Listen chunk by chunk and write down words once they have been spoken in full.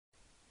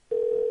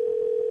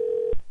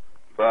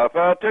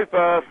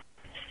5525.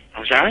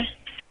 I'm sorry?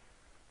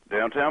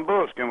 Downtown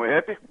Books, can we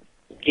help you?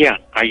 Yeah.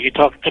 Are you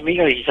talking to me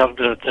or are you talking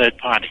to a third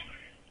party?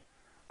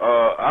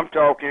 I'm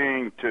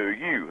talking to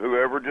you,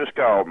 whoever just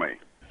called me.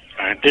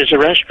 This is a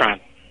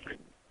restaurant.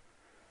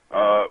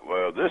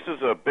 Well, this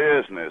is a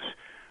business.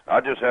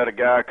 I just had a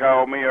guy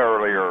call me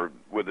earlier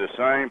with the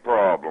same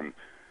problem.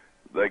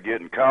 They're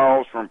getting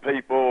calls from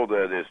people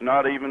that it's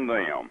not even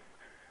them.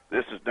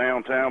 This is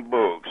Downtown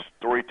Books,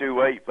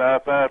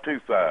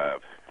 328-5525.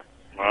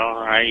 Well,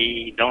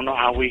 I don't know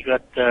how we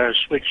got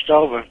switched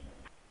over.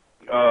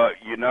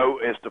 You know,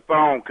 it's the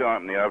phone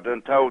company. I've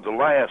done told the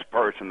last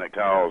person that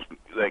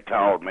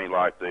called me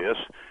like this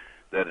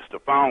that it's the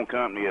phone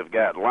company have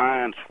got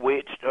lines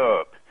switched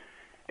up,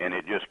 and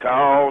it just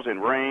calls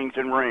and rings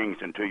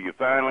until you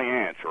finally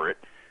answer it,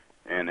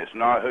 and it's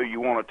not who you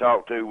want to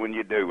talk to when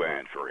you do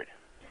answer it.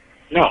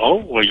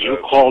 No, well, you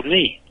called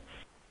me.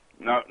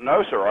 No,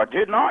 sir, I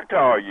did not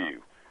call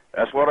you.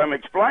 That's what I'm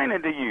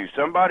explaining to you.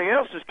 Somebody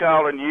else is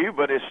calling you,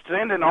 but it's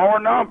sending our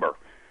number.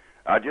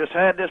 I just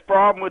had this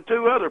problem with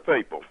two other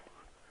people.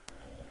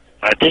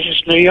 This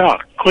is New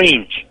York,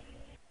 Queens.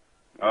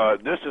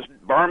 This is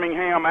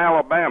Birmingham,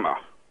 Alabama.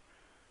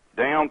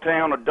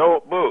 Downtown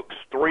Adult Books,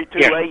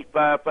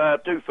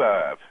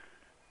 328-5525.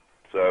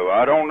 So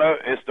I don't know.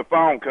 It's the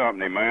phone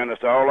company, man.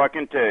 That's all I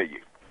can tell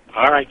you.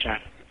 All right, John.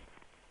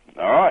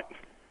 All right.